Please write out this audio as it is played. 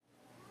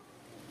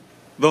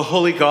The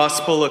Holy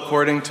Gospel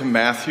according to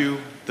Matthew,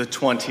 the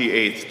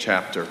 28th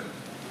chapter.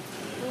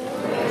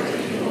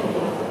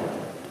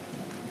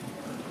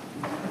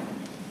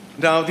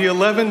 Now the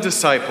 11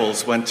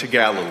 disciples went to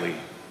Galilee,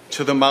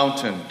 to the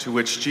mountain to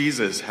which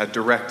Jesus had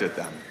directed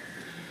them.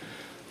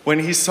 When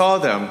he saw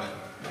them,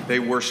 they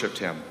worshipped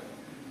him,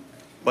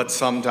 but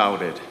some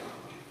doubted.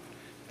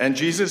 And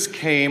Jesus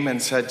came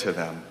and said to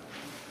them,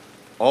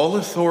 "All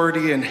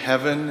authority in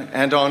heaven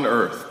and on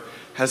earth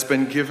has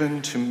been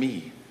given to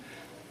me.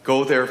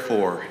 Go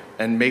therefore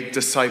and make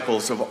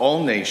disciples of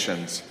all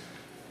nations,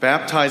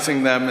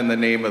 baptizing them in the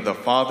name of the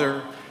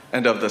Father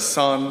and of the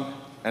Son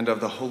and of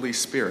the Holy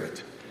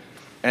Spirit,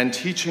 and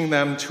teaching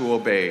them to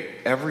obey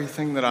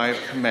everything that I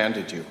have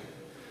commanded you.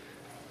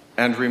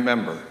 And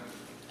remember,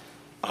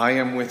 I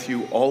am with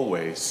you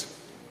always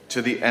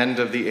to the end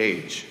of the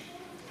age."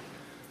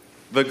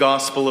 The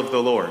Gospel of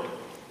the Lord.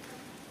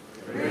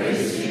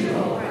 Praise to you,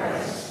 O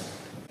Christ.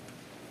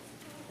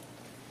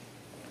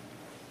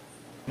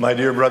 My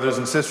dear brothers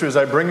and sisters,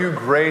 I bring you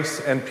grace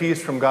and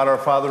peace from God our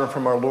Father and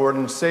from our Lord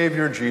and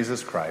Savior,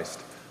 Jesus Christ.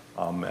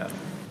 Amen.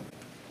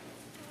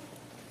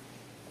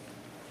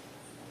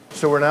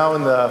 So we're now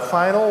in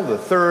the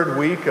third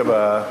week of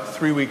a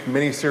 3-week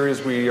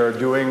mini-series we are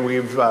doing.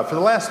 We've, for the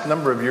last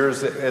number of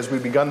years, as we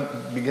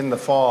begin the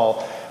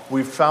fall,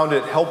 we've found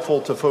it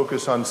helpful to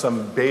focus on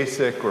some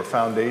basic or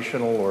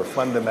foundational or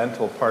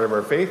fundamental part of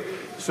our faith.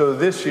 So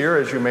this year,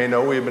 as you may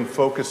know, we've been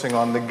focusing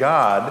on the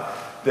God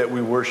that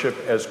we worship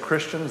as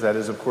Christians. That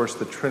is, of course,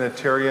 the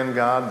Trinitarian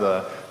God,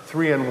 the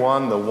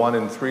 3-in-1, the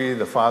 1-in-3,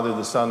 the Father,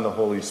 the Son, the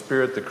Holy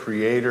Spirit, the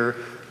Creator,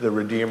 the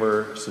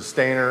Redeemer,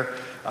 Sustainer.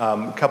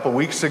 A couple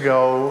weeks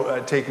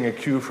ago, taking a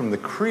cue from the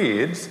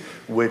creeds,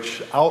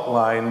 which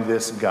outline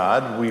this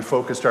God, we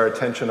focused our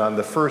attention on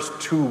the first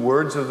 2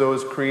 words of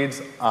those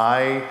creeds,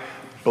 I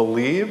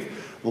believe.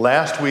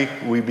 Last week,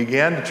 we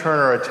began to turn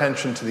our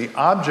attention to the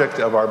object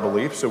of our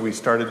belief, so we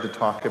started to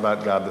talk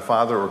about God the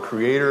Father or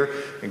Creator,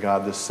 and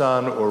God the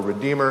Son or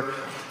Redeemer.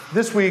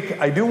 This week,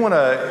 I do want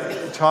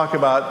to talk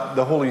about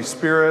the Holy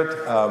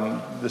Spirit,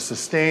 the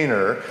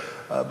Sustainer,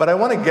 but I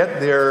want to get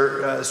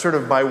there sort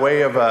of by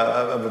way of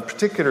a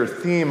particular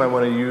theme I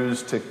want to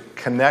use to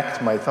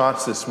connect my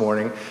thoughts this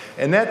morning.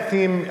 And that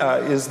theme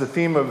is the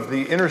theme of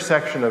the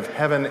intersection of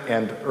heaven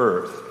and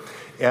earth.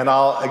 And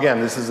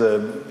this is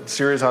a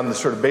series on the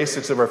sort of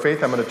basics of our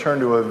faith. I'm going to turn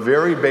to a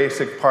very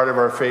basic part of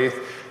our faith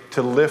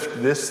to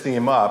lift this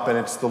theme up, and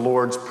it's the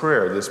Lord's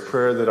Prayer, this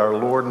prayer that our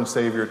Lord and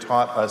Savior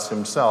taught us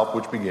himself,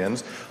 which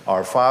begins,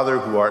 "Our Father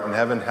who art in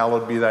heaven,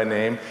 hallowed be thy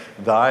name.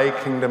 Thy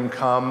kingdom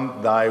come,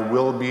 thy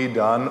will be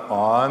done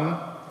on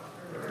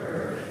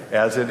earth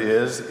as it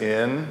is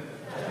in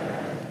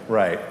heaven."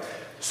 Right.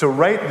 So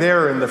right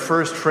there in the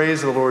first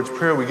phrase of the Lord's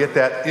Prayer, we get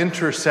that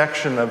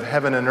intersection of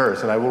heaven and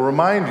earth. And I will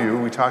remind you,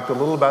 we talked a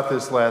little about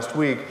this last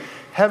week,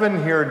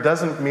 heaven here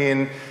doesn't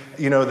mean,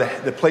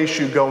 the place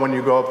you go when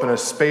you go up in a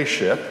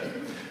spaceship.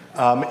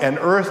 And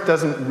earth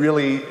doesn't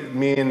really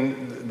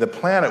mean the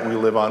planet we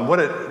live on. What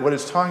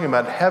it's talking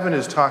about, heaven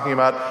is talking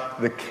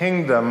about the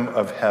kingdom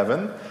of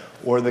heaven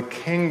or the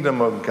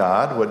kingdom of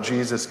God, what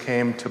Jesus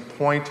came to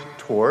point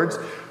towards,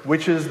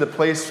 which is the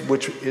place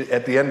which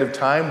at the end of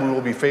time we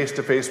will be face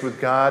to face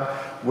with God,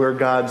 where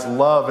God's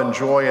love and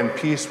joy and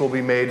peace will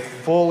be made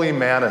fully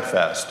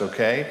manifest,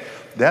 okay?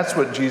 That's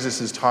what Jesus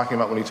is talking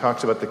about when he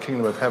talks about the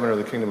kingdom of heaven or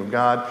the kingdom of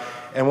God.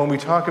 And when we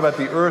talk about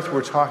the earth,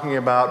 we're talking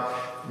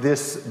about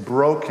this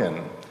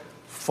broken,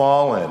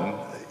 fallen,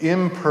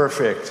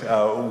 imperfect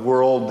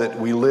world that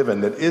we live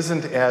in that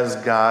isn't as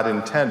God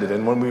intended.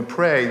 And when we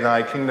pray,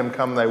 "Thy kingdom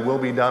come, thy will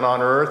be done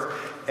on earth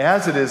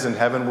as it is in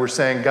heaven," we're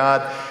saying,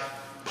 God,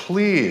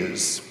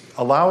 please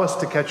allow us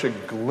to catch a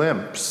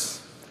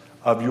glimpse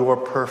of your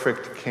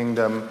perfect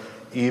kingdom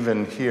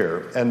even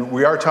here. And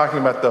we are talking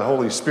about the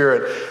Holy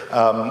Spirit.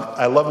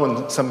 I love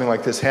when something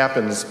like this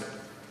happens.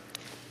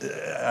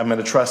 I'm going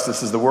to trust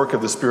this is the work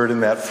of the Spirit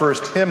in that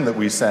first hymn that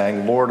we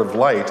sang, Lord of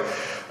Light.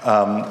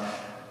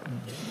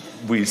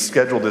 We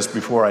scheduled this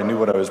before I knew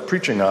what I was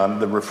preaching on.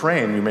 The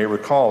refrain, you may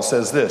recall,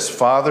 says this,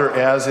 "Father,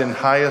 as in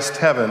highest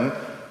heaven,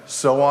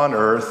 so on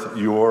earth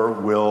your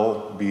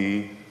will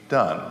be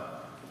done."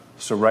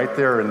 So right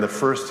there in the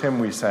first hymn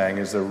we sang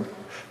is a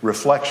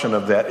reflection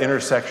of that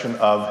intersection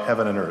of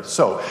heaven and earth.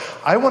 So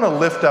I want to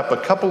lift up a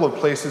couple of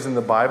places in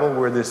the Bible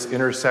where this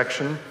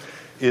intersection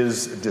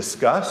is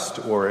discussed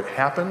or it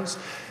happens.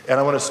 And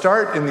I want to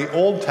start in the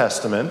Old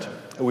Testament.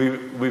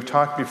 We've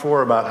talked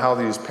before about how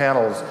these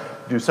panels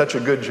do such a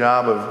good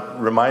job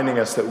of reminding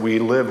us that we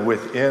live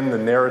within the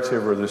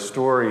narrative or the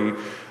story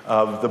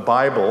of the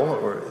Bible,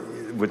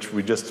 which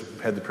we just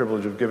had the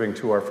privilege of giving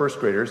to our first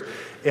graders.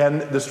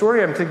 And the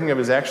story I'm thinking of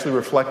is actually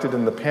reflected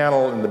in the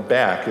panel in the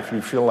back. If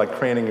you feel like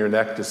craning your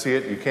neck to see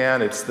it, you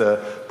can. It's the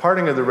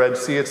parting of the Red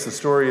Sea. It's the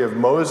story of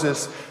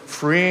Moses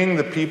freeing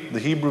the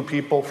Hebrew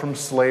people from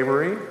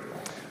slavery,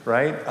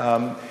 right?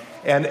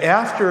 And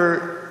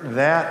after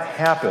that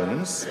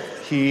happens,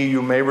 he,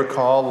 you may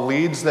recall,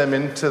 leads them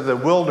into the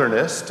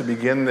wilderness to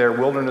begin their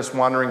wilderness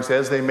wanderings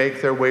as they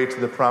make their way to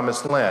the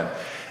promised land.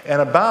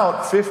 And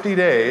about 50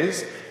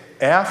 days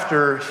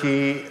after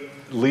he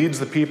leads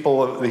the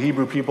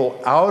Hebrew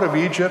people out of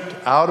Egypt,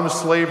 out of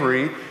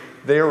slavery,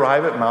 they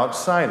arrive at Mount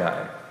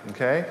Sinai,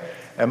 okay?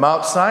 And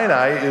Mount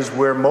Sinai is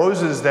where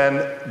Moses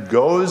then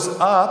goes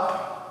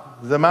up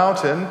the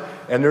mountain,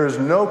 and there is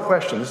no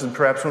question, this is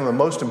perhaps one of the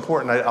most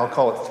important, I'll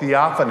call it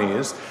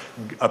theophanies,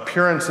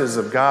 appearances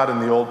of God in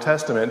the Old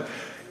Testament.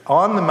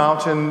 On the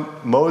mountain,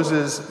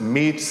 Moses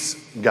meets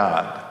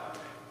God.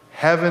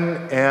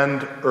 Heaven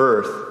and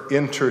earth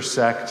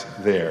intersect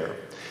there.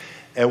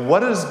 And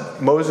what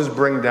does Moses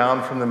bring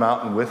down from the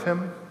mountain with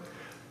him?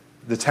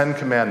 The 10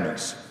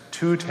 Commandments,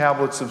 2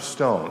 tablets of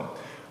stone,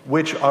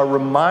 which are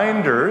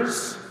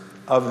reminders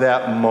of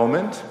that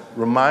moment,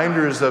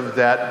 reminders of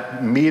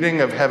that meeting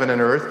of heaven and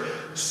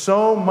earth.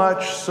 So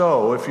much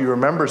so, if you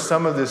remember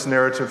some of this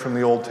narrative from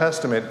the Old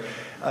Testament,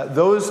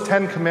 those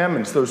 10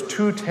 Commandments, those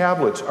 2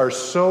 tablets, are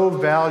so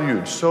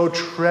valued, so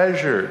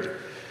treasured,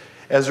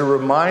 as a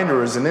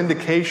reminder, as an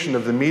indication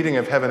of the meeting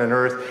of heaven and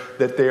earth,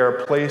 that they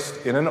are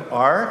placed in an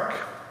ark.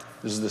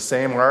 This is the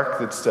same ark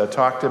that's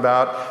talked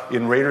about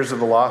in Raiders of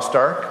the Lost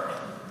Ark.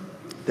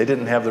 They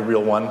didn't have the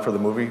real one for the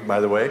movie, by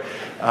the way.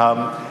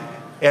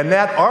 And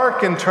that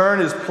ark, in turn,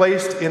 is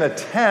placed in a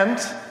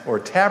tent or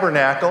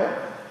tabernacle,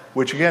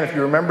 which, again, if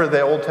you remember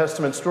the Old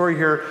Testament story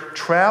here,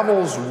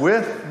 travels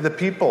with the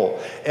people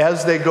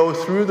as they go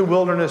through the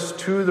wilderness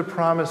to the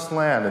promised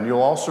land. And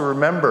you'll also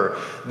remember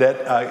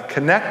that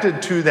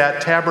connected to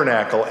that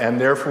tabernacle, and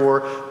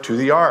therefore to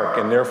the ark,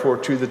 and therefore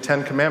to the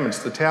 10 Commandments,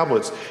 the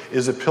tablets,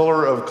 is a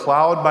pillar of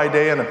cloud by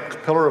day and a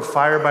pillar of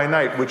fire by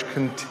night, which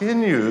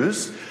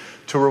continues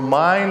to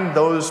remind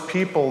those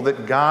people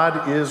that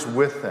God is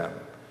with them,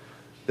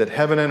 that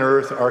heaven and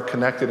earth are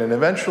connected. And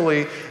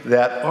eventually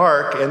that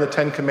ark and the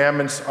 10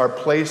 Commandments are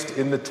placed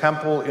in the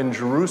temple in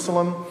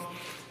Jerusalem.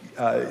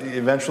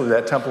 Eventually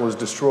that temple is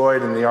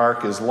destroyed and the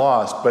ark is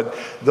lost. But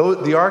though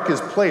the ark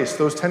is placed,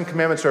 those 10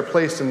 Commandments are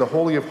placed in the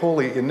Holy of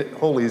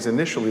Holies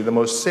initially, the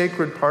most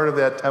sacred part of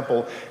that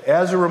temple,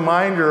 as a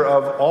reminder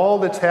of all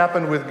that's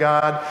happened with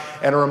God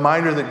and a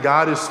reminder that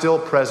God is still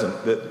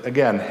present, that,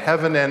 again,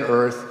 heaven and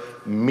earth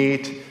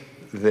meet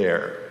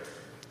there.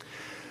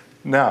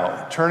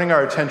 Now, turning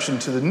our attention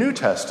to the New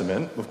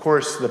Testament, of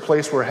course, the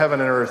place where heaven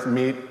and earth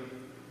meet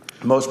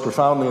most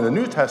profoundly in the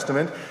New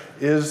Testament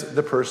is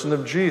the person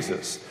of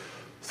Jesus,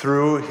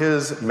 through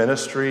his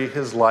ministry,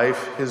 his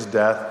life, his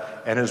death,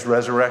 and his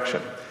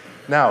resurrection.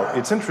 Now,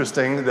 it's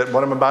interesting that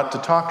what I'm about to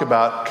talk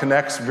about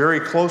connects very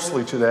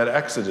closely to that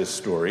Exodus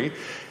story.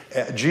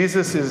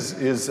 Jesus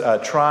is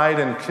tried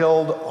and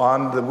killed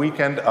on the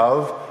weekend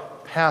of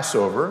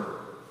Passover.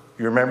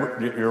 You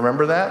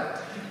remember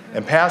that?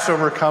 And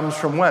Passover comes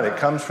from when? It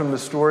comes from the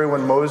story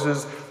when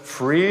Moses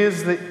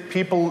frees the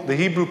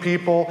Hebrew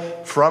people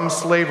from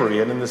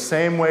slavery. And in the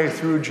same way,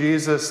 through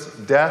Jesus'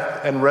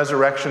 death and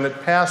resurrection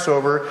at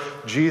Passover,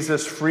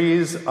 Jesus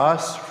frees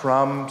us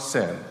from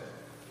sin.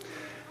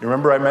 You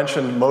remember I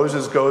mentioned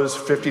Moses goes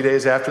 50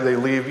 days after they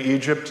leave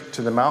Egypt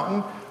to the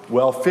mountain?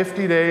 Well,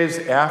 50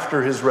 days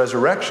after his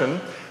resurrection,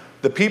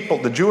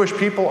 the Jewish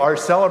people are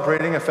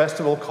celebrating a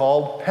festival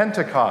called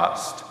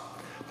Pentecost.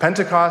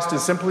 Pentecost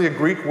is simply a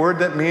Greek word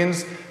that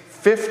means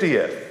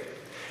 50th.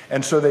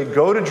 And so they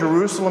go to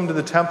Jerusalem to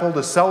the temple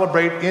to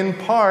celebrate in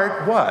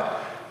part what?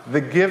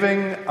 The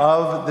giving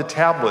of the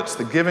tablets,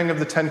 the giving of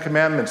the 10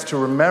 Commandments, to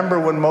remember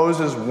when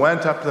Moses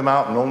went up the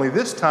mountain. Only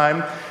this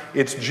time,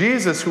 it's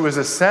Jesus who has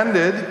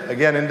ascended,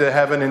 again, into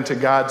heaven, into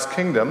God's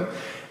kingdom.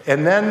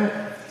 And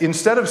then,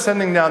 instead of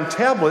sending down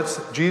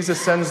tablets,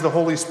 Jesus sends the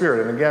Holy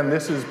Spirit. And again,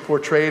 this is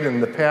portrayed in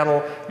the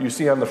panel you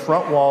see on the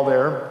front wall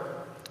there.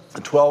 The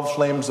 12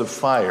 flames of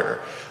fire,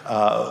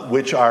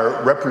 which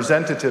are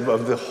representative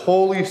of the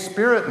Holy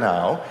Spirit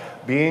now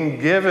being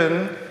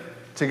given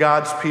to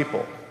God's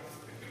people.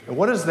 And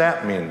what does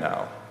that mean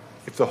now?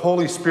 If the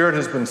Holy Spirit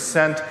has been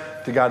sent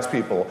to God's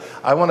people.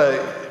 I want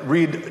to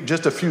read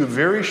just a few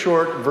very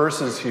short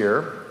verses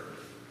here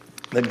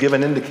that give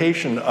an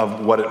indication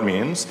of what it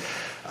means.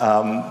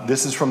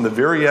 This is from the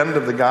very end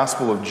of the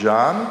Gospel of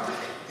John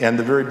and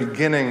the very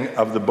beginning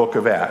of the book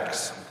of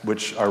Acts,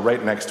 which are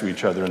right next to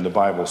each other in the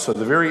Bible. So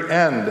the very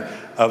end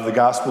of the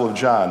Gospel of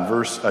John,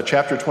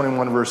 chapter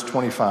 21, verse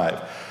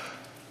 25,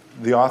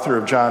 the author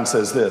of John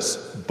says this,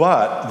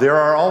 "But there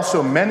are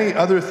also many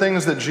other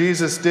things that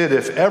Jesus did.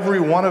 If every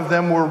one of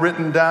them were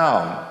written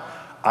down,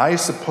 I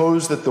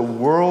suppose that the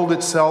world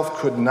itself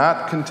could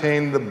not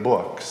contain the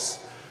books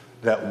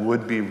that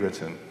would be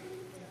written."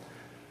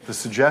 The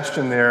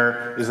suggestion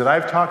there is that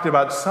I've talked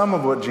about some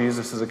of what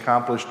Jesus has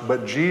accomplished,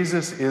 but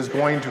Jesus is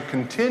going to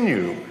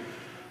continue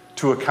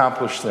to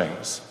accomplish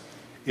things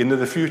into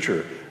the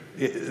future.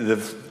 The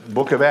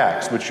book of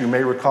Acts, which you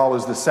may recall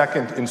is the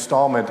second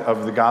installment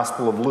of the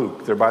Gospel of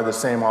Luke. They're by the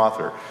same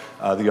author.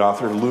 The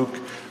author of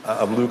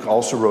Luke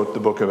also wrote the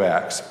book of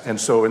Acts. And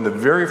so in the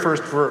very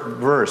first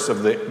verse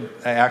of the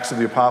Acts of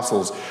the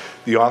Apostles,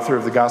 the author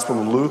of the Gospel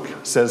of Luke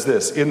says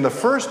this, "In the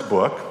first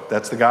book,"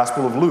 that's the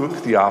Gospel of Luke,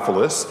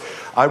 Theophilus,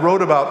 "I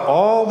wrote about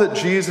all that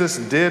Jesus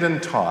did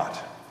and taught,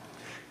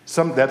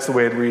 That's the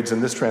way it reads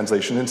in this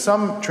translation. In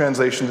some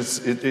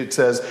translations, it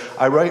says,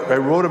 I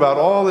wrote about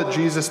all that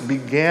Jesus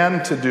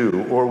began to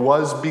do or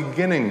was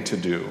beginning to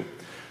do.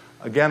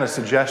 Again, a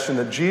suggestion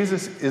that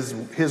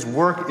his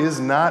work is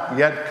not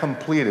yet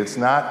complete. It's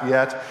not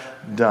yet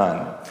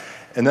done.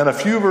 And then a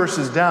few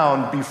verses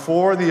down,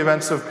 before the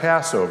events of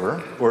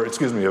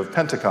of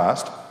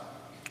Pentecost,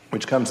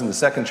 which comes in the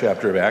 2nd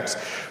chapter of Acts,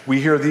 we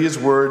hear these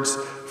words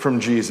from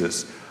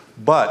Jesus.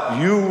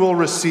 But you will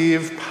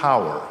receive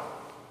power,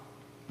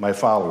 my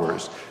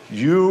followers.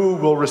 You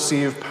will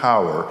receive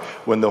power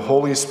when the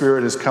Holy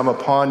Spirit has come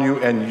upon you,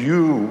 and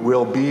you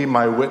will be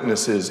my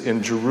witnesses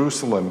in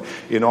Jerusalem,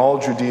 in all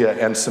Judea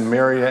and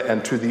Samaria,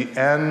 and to the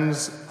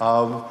ends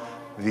of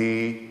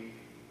the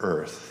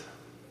earth.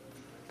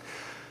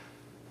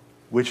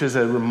 Which is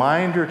a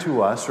reminder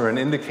to us, or an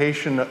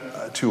indication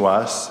to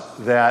us,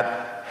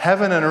 that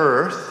heaven and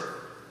earth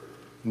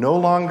no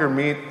longer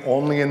meet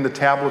only in the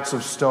tablets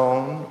of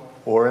stone,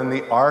 or in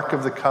the Ark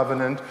of the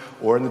Covenant,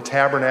 or in the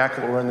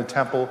tabernacle, or in the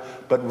temple,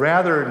 but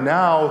rather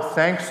now,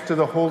 thanks to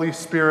the Holy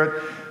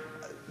Spirit,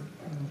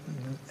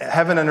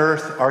 heaven and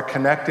earth are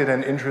connected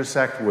and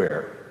intersect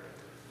where?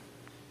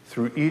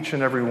 Through each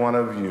and every one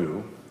of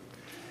you,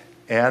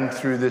 and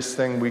through this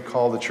thing we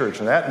call the church.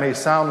 And that may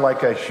sound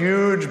like a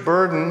huge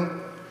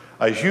burden,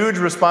 a huge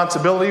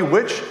responsibility,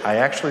 which I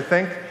actually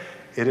think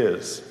it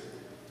is.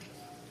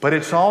 But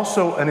it's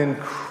also an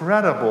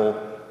incredible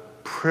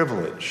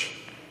privilege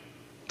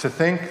to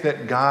think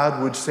that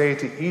God would say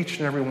to each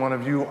and every one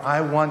of you,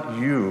 I want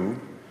you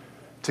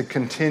to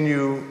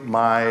continue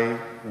my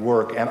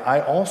work. And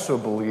I also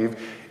believe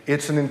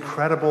it's an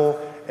incredible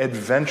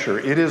adventure.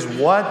 It is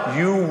what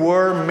you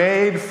were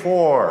made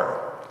for,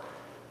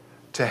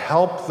 to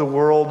help the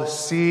world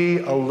see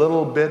a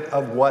little bit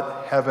of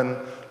what heaven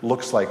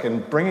looks like.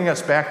 And bringing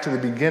us back to the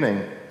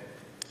beginning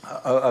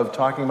of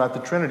talking about the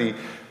Trinity,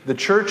 the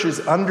church is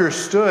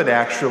understood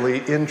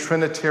actually in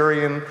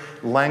Trinitarian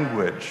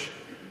language.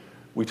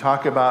 We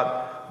talk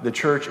about the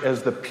church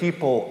as the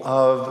people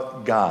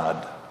of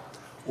God,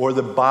 or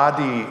the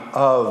body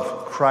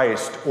of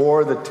Christ,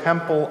 or the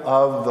temple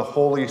of the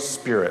Holy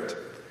Spirit.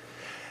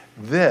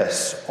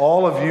 This,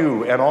 all of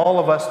you and all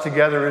of us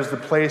together, is the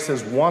place,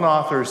 as one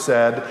author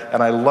said,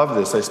 and I love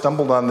this, I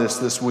stumbled on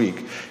this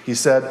week. He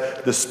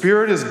said, the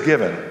Spirit is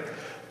given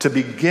to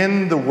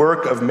begin the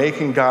work of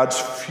making God's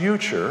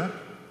future,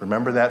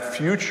 remember that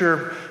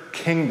future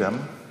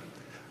kingdom,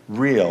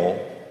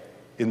 real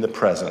in the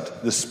present.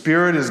 The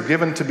Spirit is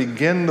given to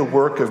begin the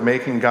work of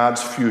making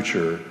God's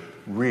future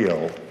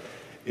real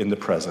in the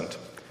present.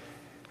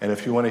 And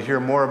if you want to hear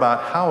more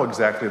about how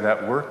exactly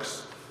that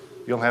works,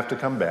 you'll have to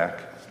come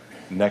back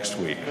next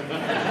week.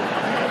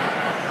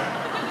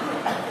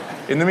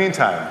 In the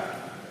meantime,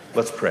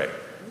 let's pray.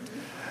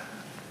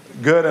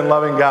 Good and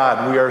loving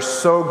God, we are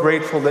so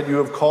grateful that you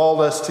have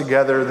called us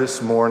together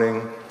this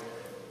morning.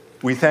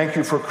 We thank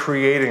you for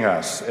creating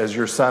us as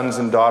your sons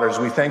and daughters.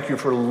 We thank you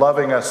for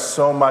loving us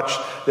so much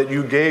that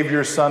you gave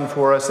your Son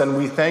for us, and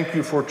we thank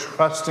you for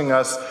trusting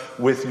us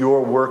with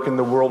your work in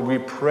the world. We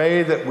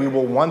pray that we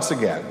will once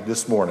again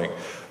this morning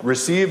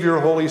receive your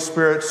Holy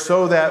Spirit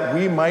so that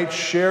we might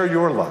share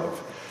your love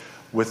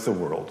with the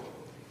world.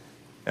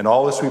 And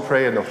all this we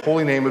pray in the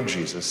holy name of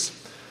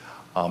Jesus.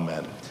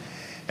 Amen.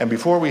 And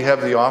before we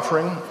have the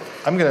offering,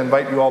 I'm going to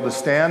invite you all to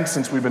stand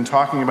since we've been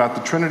talking about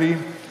the Trinity.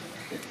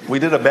 We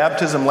did a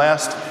baptism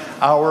last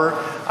hour.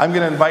 I'm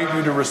going to invite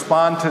you to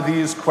respond to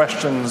these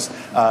questions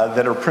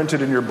that are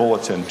printed in your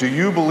bulletin. Do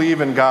you believe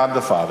in God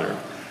the Father?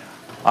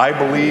 I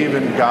believe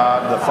in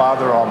God the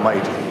Father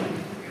Almighty,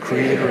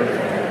 creator of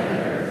heaven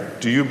and earth.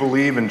 Do you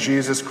believe in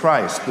Jesus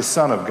Christ, the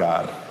Son of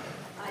God?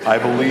 I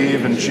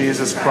believe in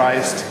Jesus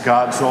Christ,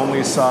 God's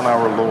only Son,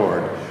 our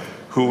Lord,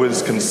 who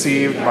was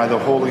conceived by the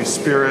Holy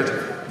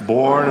Spirit,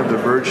 born of the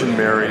Virgin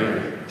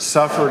Mary,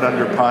 suffered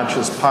under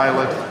Pontius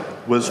Pilate,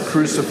 was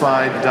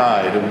crucified,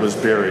 died, and was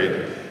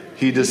buried.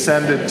 He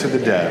descended to the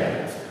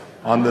dead.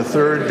 On the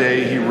third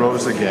day he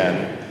rose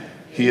again.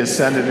 He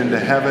ascended into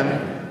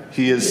heaven.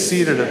 He is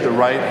seated at the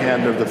right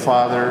hand of the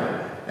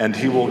Father, and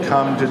he will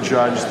come to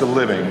judge the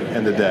living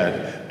and the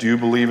dead. Do you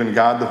believe in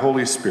God the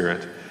Holy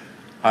Spirit?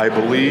 I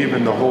believe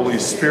in the Holy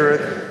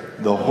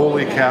Spirit, the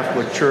Holy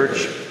Catholic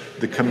Church,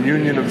 the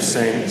communion of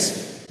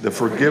saints, the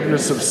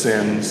forgiveness of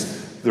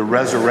sins, the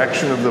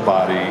resurrection of the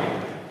body,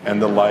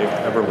 and the life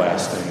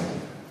everlasting.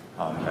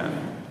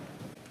 Amen.